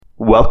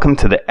Welcome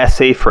to the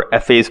Essay for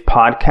FAs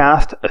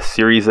podcast, a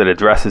series that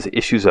addresses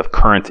issues of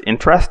current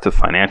interest to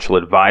financial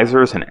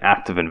advisors and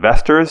active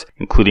investors,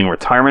 including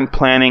retirement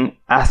planning,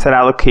 asset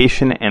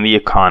allocation, and the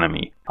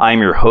economy. I am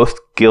your host,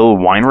 Gil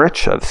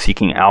Weinrich of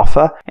Seeking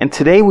Alpha, and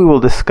today we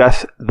will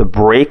discuss the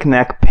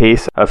breakneck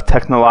pace of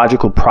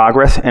technological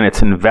progress and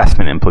its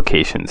investment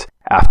implications.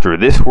 After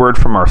this word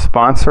from our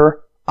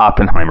sponsor,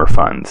 Oppenheimer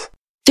Funds.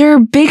 There are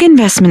big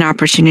investment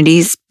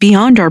opportunities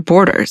beyond our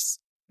borders.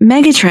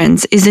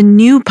 Megatrends is a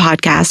new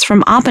podcast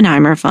from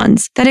Oppenheimer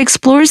Funds that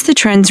explores the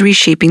trends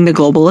reshaping the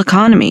global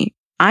economy.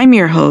 I'm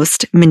your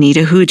host,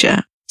 Manita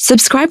Huja.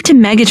 Subscribe to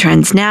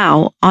Megatrends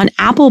now on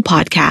Apple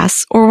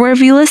Podcasts or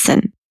wherever you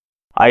listen.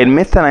 I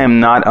admit that I am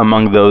not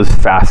among those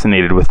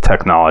fascinated with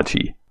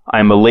technology. I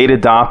am a late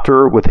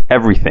adopter with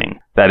everything,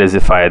 that is,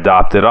 if I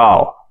adopt at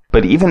all.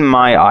 But even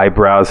my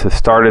eyebrows have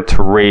started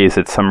to raise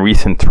at some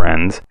recent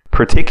trends,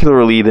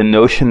 particularly the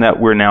notion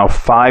that we're now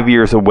 5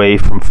 years away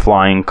from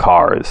flying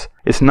cars.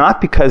 It's not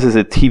because as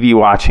a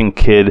TV-watching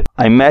kid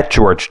I met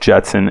George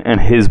Jetson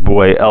and his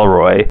boy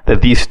Elroy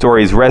that these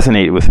stories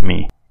resonate with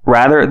me.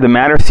 Rather, the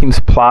matter seems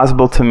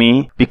plausible to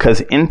me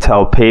because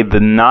Intel paid the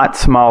not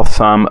small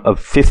sum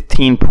of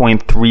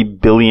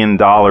 $15.3 billion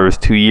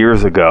 2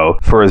 years ago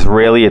for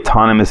Israeli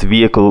autonomous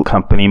vehicle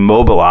company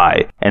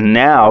Mobileye, and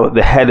now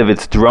the head of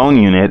its drone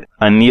unit,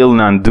 Anil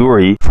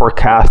Nanduri,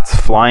 forecasts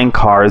flying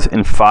cars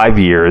in 5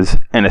 years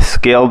and a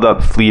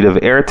scaled-up fleet of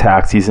air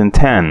taxis in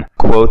 10.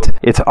 Quote,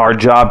 "It's our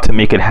job to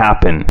make it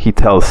happen," he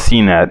tells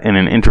CNET in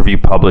an interview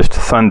published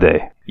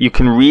Sunday. You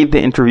can read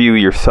the interview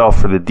yourself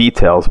for the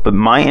details, but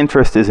my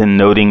interest is in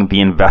noting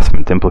the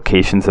investment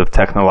implications of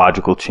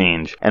technological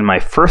change. And my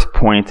first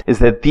point is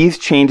that these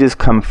changes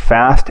come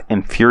fast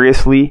and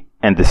furiously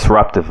and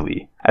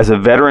disruptively. As a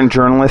veteran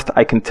journalist,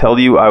 I can tell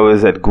you I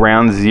was at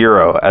ground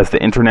zero as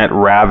the internet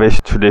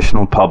ravished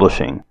traditional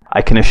publishing.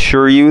 I can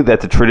assure you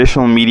that the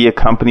traditional media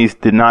companies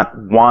did not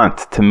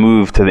want to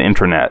move to the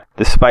internet.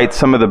 Despite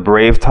some of the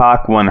brave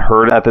talk one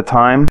heard at the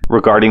time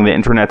regarding the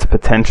internet's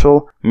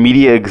potential,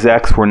 media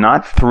execs were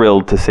not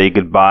thrilled to say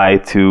goodbye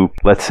to,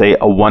 let's say,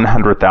 a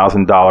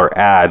 $100,000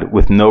 ad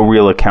with no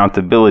real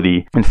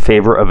accountability in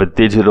favor of a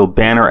digital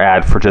banner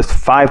ad for just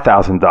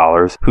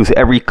 $5,000 whose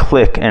every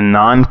click and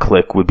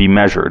non-click would be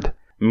measured.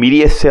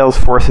 Media sales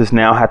forces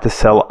now had to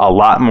sell a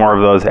lot more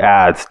of those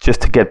ads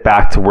just to get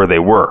back to where they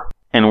were.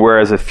 And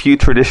whereas a few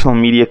traditional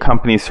media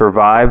companies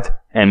survived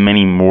and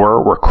many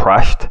more were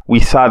crushed, we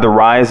saw the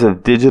rise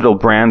of digital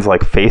brands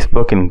like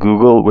Facebook and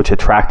Google, which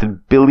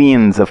attracted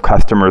billions of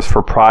customers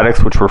for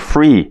products which were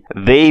free.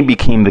 They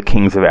became the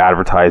kings of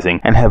advertising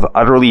and have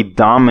utterly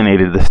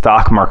dominated the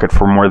stock market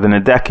for more than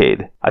a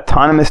decade.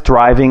 Autonomous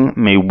driving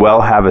may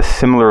well have a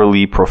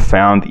similarly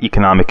profound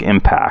economic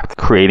impact,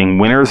 creating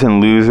winners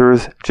and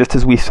losers, just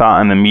as we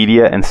saw in the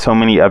media and so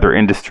many other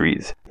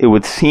industries. It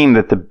would seem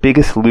that the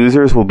biggest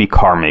losers will be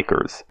car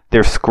makers.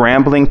 Their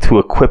scrambling to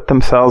equip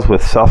themselves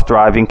with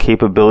self-driving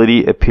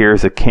capability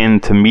appears akin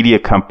to media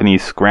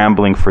companies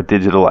scrambling for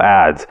digital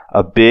ads,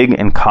 a big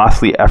and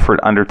costly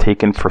effort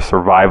undertaken for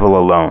survival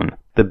alone.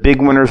 The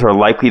big winners are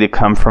likely to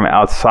come from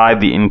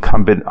outside the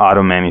incumbent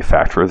auto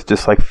manufacturers,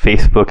 just like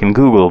Facebook and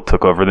Google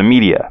took over the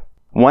media.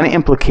 One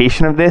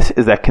implication of this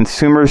is that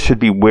consumers should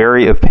be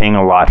wary of paying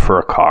a lot for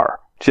a car.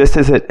 Just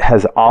as it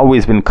has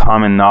always been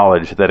common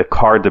knowledge that a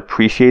car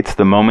depreciates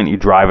the moment you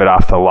drive it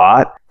off the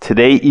lot,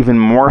 today even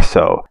more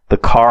so, the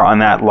car on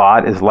that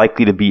lot is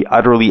likely to be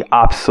utterly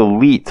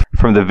obsolete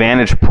from the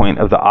vantage point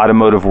of the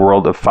automotive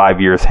world of 5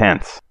 years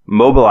hence.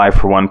 Mobileye,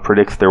 for one,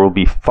 predicts there will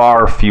be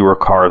far fewer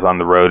cars on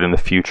the road in the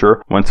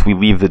future once we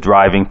leave the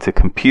driving to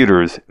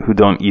computers who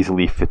don't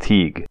easily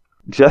fatigue.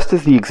 Just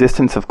as the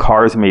existence of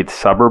cars made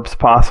suburbs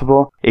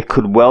possible, it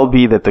could well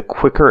be that the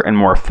quicker and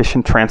more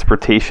efficient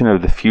transportation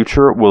of the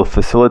future will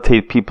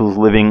facilitate people's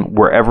living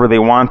wherever they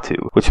want to,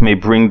 which may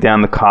bring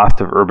down the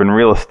cost of urban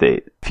real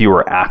estate.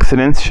 Fewer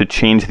accidents should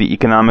change the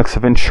economics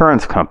of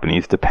insurance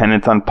companies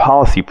dependent on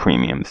policy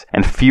premiums,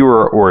 and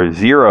fewer or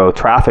zero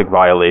traffic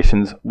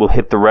violations will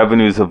hit the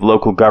revenues of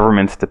local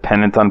governments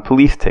dependent on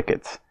police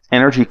tickets.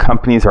 Energy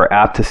companies are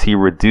apt to see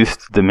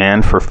reduced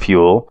demand for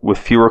fuel with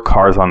fewer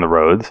cars on the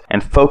roads,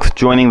 and folks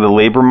joining the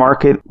labor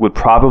market would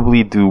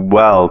probably do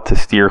well to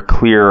steer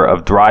clear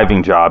of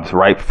driving jobs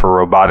ripe for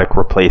robotic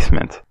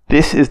replacement.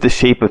 This is the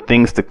shape of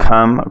things to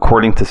come,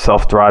 according to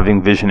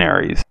self-driving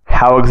visionaries.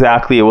 How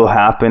exactly it will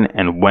happen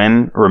and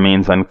when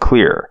remains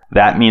unclear.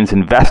 That means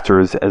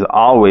investors, as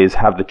always,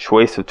 have the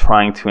choice of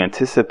trying to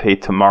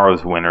anticipate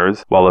tomorrow's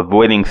winners while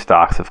avoiding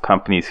stocks of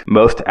companies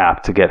most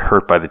apt to get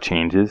hurt by the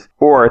changes,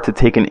 or to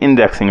take an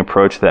indexing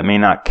approach that may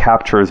not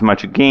capture as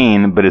much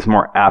gain but is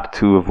more apt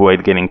to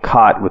avoid getting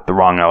caught with the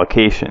wrong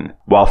allocation.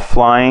 While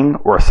flying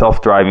or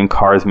self-driving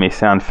cars may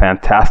sound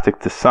fantastic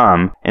to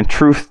some, in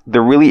truth,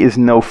 there really is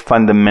no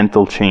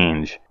fundamental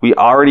change. We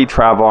already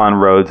travel on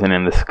roads and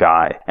in the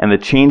sky, and the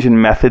change in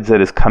methods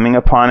that is coming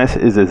upon us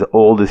is as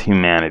old as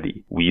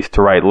humanity. We used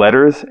to write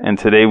letters, and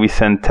today we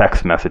send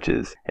text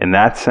messages. In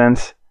that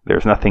sense,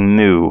 there's nothing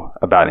new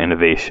about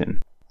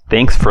innovation.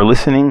 Thanks for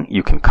listening.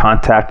 You can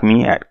contact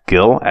me at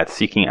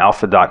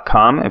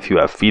gil@seekingalpha.com if you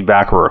have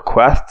feedback or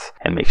requests,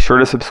 and make sure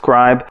to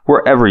subscribe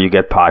wherever you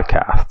get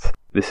podcasts.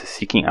 This is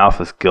Seeking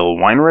Alpha's Gil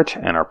Weinrich,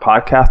 and our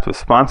podcast was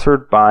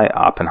sponsored by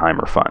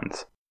Oppenheimer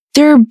Funds.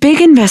 There are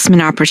big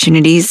investment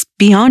opportunities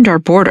beyond our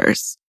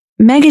borders.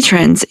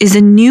 Megatrends is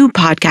a new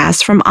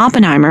podcast from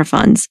Oppenheimer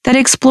Funds that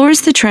explores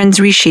the trends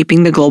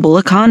reshaping the global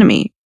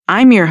economy.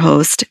 I'm your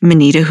host,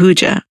 Manita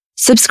Huja.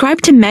 Subscribe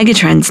to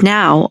Megatrends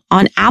now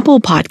on Apple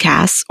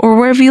Podcasts or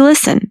wherever you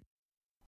listen.